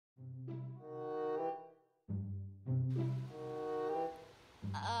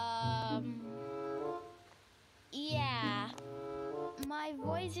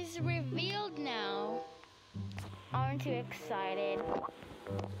prize is revealed now. Aren't you excited?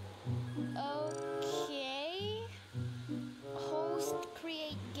 Okay. Host,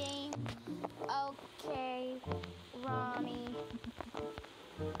 create game. Okay, Ronnie.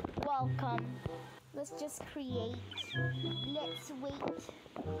 Welcome. Let's just create. Let's wait.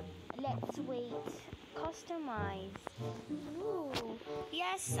 Customize. Ooh.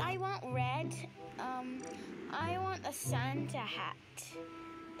 Yes, I want red. I want a Santa hat.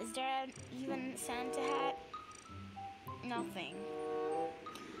 Is there even Santa hat? Nothing.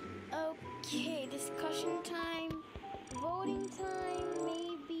 Okay, discussion time. Voting time,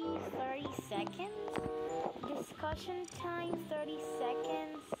 maybe 30 seconds. Discussion time, 30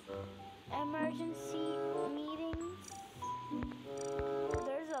 seconds. Emergency meetings.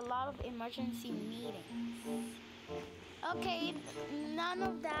 There's a lot of emergency meetings. Okay, none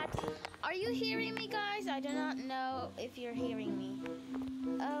of that. Are you hearing me, guys? I do not know if you're hearing me.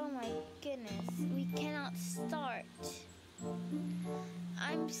 Oh my goodness, we cannot start.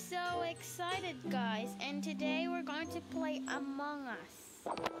 I'm so excited, guys, and today we're going to play Among Us.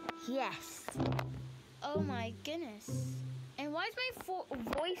 Yes. Oh my goodness. And why is my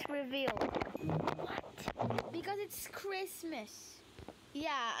voice revealed? What? Because it's Christmas.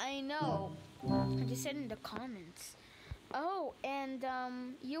 Yeah, I know. I just said in the comments. Oh, and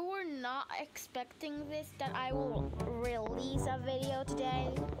you were not expecting this, that I will release a video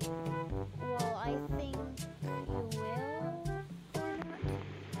today? Well, I think you will.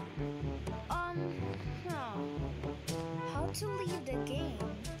 How to leave the game?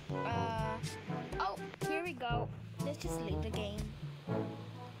 Oh, here we go. Let's just leave the game.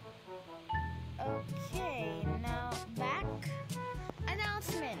 Okay, now back.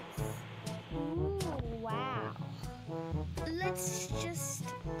 Announcements. Ooh, wow. Let's just,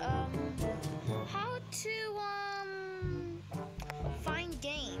 how to, find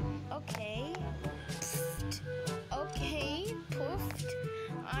game. Okay. Pfft. Okay, poofed.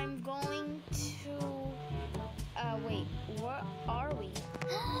 I'm going to, wait, where are we?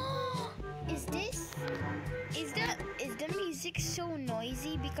 Is the music so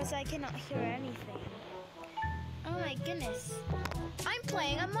noisy because I cannot hear anything? Oh my goodness. I'm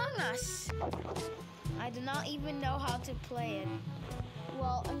playing Among Us. I do not even know how to play it.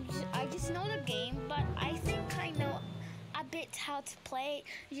 Well, I just know the game, but I think I know a bit how to play it.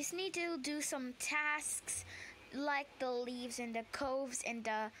 You just need to do some tasks like the leaves and the coves and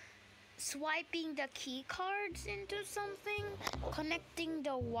the swiping the key cards into something, connecting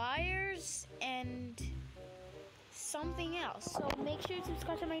the wires, and something else. So make sure to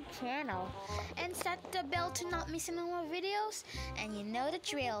subscribe to my channel and set the bell to not miss any more videos. And you know the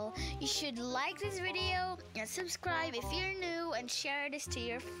drill. You should like this video and subscribe if you're new, and share this to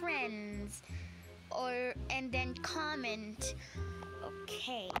your friends, and then comment.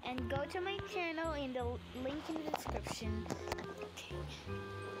 Okay, and go to my channel in the link in the description. Okay,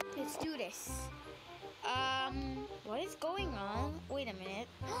 let's do this. What is going on? Wait a minute.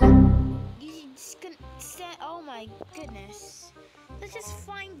 You just gonna say, oh my goodness. Let's just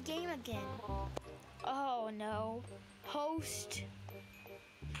find game again. Oh no. Host.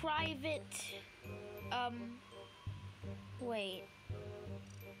 Private. Wait.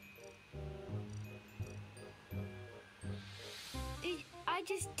 I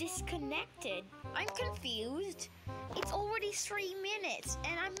just disconnected. I'm confused. It's already 3 minutes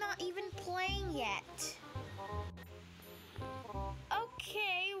and I'm not even playing yet.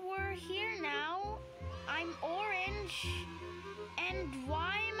 Okay, we're here now. I'm orange. And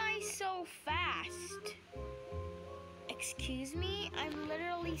why am I so fast? Excuse me? I'm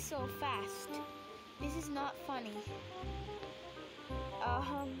literally so fast. This is not funny.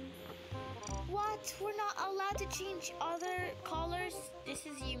 What? We're not allowed to change other colors? This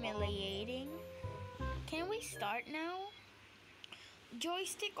is humiliating. Can we start now?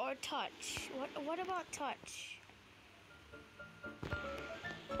 Joystick or touch? What about touch?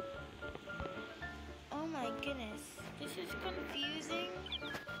 Oh my goodness. This is confusing.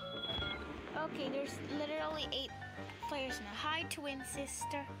 Okay, there's literally 8 players now. Hi, twin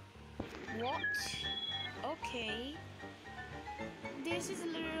sister. What? Okay. This is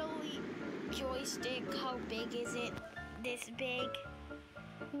literally joystick. How big is it? This big.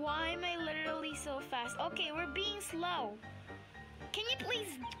 Why am I literally so fast? Okay, we're being slow. Can you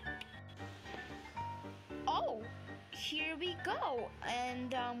please? Oh, here we go.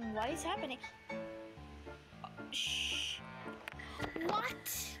 And what is happening? Shh.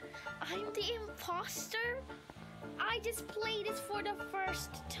 What? I'm the imposter? I just played this for the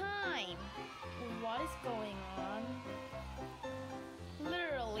first time. What is going on?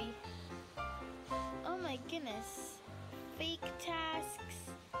 Literally. Oh my goodness. Fake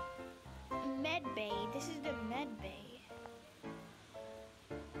tasks. med bay. This is the med bay.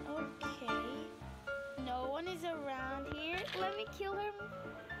 Okay. No one is around here. Let me kill him.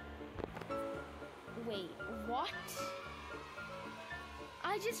 Wait, what?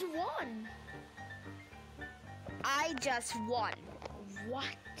 I just won. I just won. What?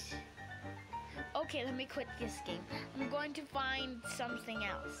 Okay, let me quit this game. I'm going to find something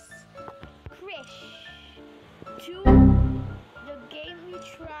else. Krish. The game we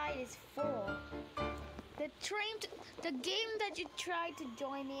tried is full. The game that you tried to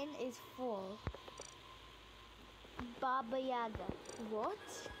join in is full. Baba Yaga. What?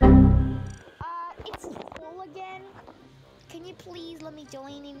 It's full again. Can you please let me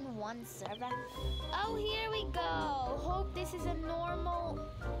join in one server? Oh, here we go. Hope this is a normal.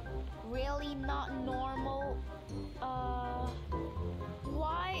 Really not normal.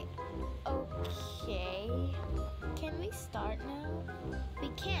 Why? Okay. Can we start now? We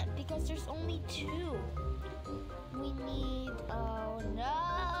can't because there's only 2. We need. Oh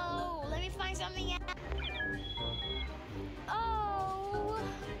no! Let me find something else.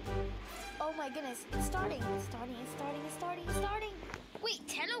 Oh my goodness, it's starting. Wait,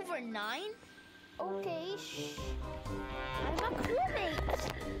 10/9? Okay, shh. I'm a crewmate.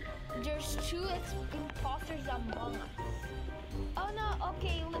 There's 2 imposters among us. Oh no,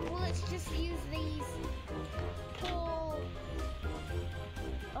 okay, let's just use these. Pull.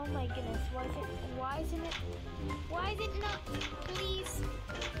 Oh my goodness, why is it not, please?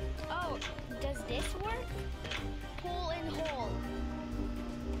 Oh, does this work? Pull and hold.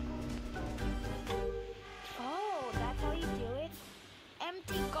 Oh, that's how you do it?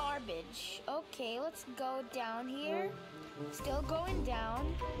 Empty garbage. Okay, let's go down here. Still going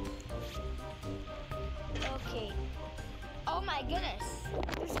down. Okay. Oh my goodness.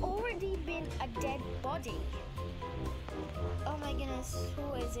 There's already been a dead body. Oh my goodness.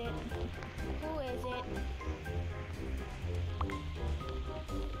 Who is it? Who is it?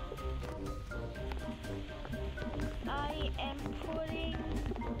 I am putting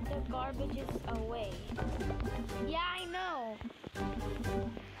the garbages away. Yeah, I know.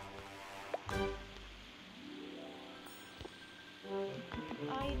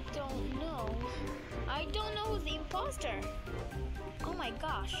 I don't know who's the imposter. Oh my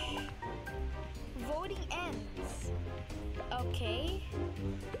gosh. Voting ends. Okay.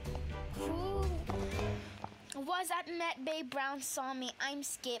 Who was at Medbay Brown saw me? I'm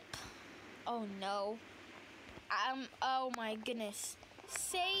Skip. Oh no. Oh my goodness.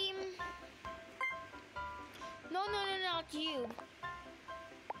 Same. No, not you.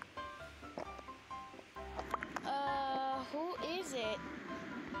 Who is it?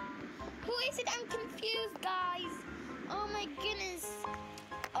 Who is it? I'm confused, guys. Oh my goodness.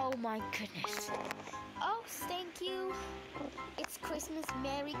 Oh my goodness. Oh, thank you. It's Christmas.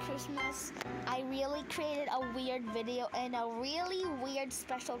 Merry Christmas. I really created a weird video and a really weird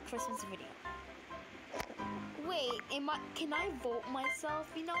special Christmas video. Wait, can I vote myself?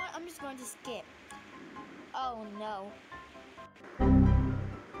 You know what? I'm just going to skip. Oh no.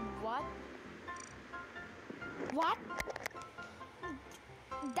 What? What?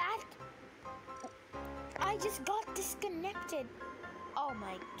 I just got disconnected. Oh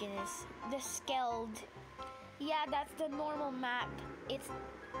my goodness. The Skeld. Yeah, that's the normal map. It's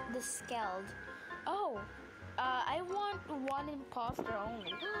the Skeld. Oh, I want one imposter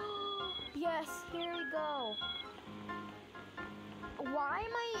only. Yes, here we go. Why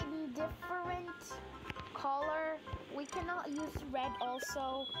am I in different color? We cannot use red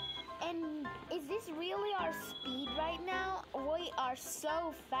also. And is this really our speed right now? We are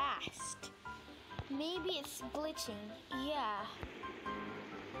so fast. Maybe it's glitching. Yeah.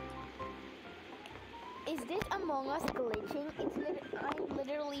 Is this Among Us glitching? I'm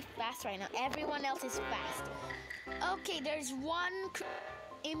literally fast right now. Everyone else is fast. Okay, there's one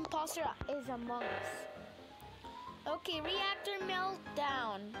imposter is Among Us. Okay, reactor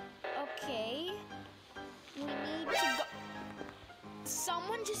meltdown. Okay. We need to go.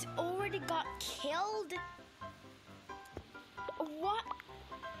 Someone just already got killed? What?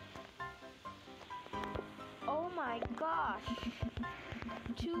 Oh my gosh.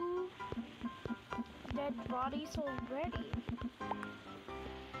 2 dead bodies already.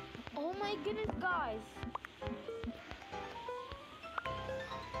 Oh my goodness, guys.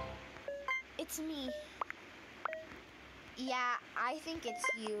 It's me. Yeah, I think it's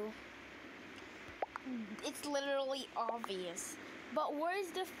you. It's literally obvious. But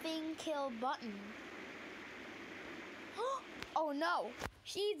where's the thing kill button? Oh no,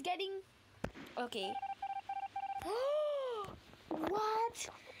 she's getting... Okay. What?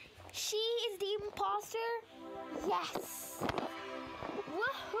 She is the imposter? Yes.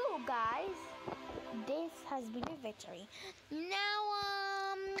 Woohoo, guys. this has been a victory.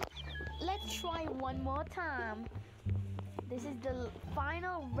 Now, let's try one more time. This is the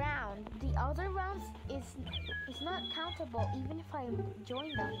final round. The other rounds is not countable even if I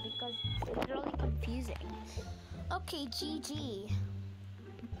join them because it's literally confusing. Okay, GG.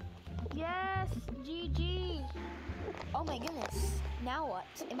 Yes, GG. Oh my goodness. Now what?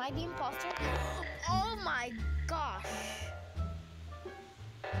 Am I the imposter? Oh my gosh.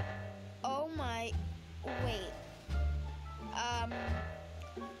 Oh my... Wait.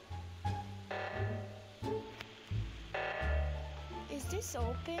 Is this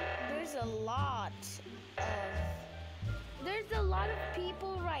open? There's a lot of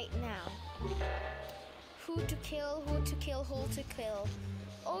people right now. Who to kill, who to kill, who to kill.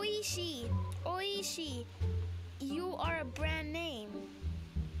 Oishi, Oishi, you are a brand name.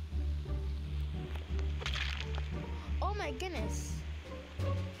 Oh my goodness.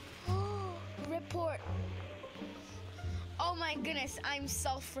 Report. Oh my goodness, I'm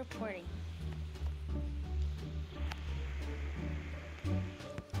self-reporting.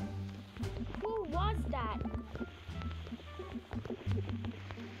 Who was that?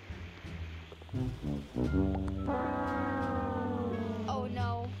 Oh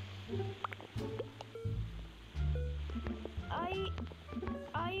no.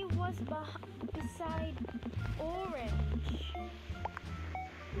 I was beside Orange.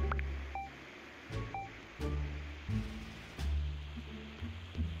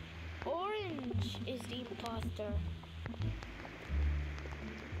 Orange is the imposter.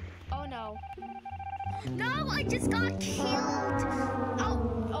 Oh no. No, I just got killed.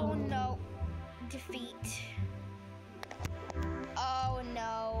 Oh no. Defeat. Oh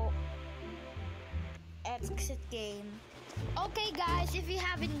no. Exit game. Okay guys, if you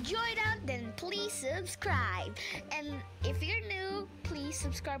have enjoyed that, then please subscribe. And if you're new, please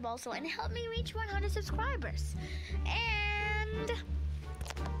subscribe also and help me reach 100 subscribers. And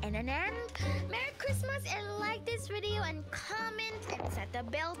Merry Christmas, and like this video and comment and set the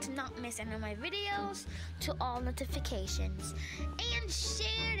bell to not miss any of my videos, to all notifications. And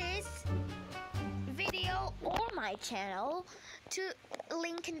share this video or my channel to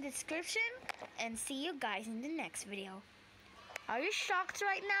link in the description, and see you guys in the next video. Are you shocked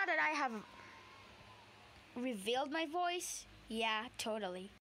right now that I have revealed my voice? Yeah, totally.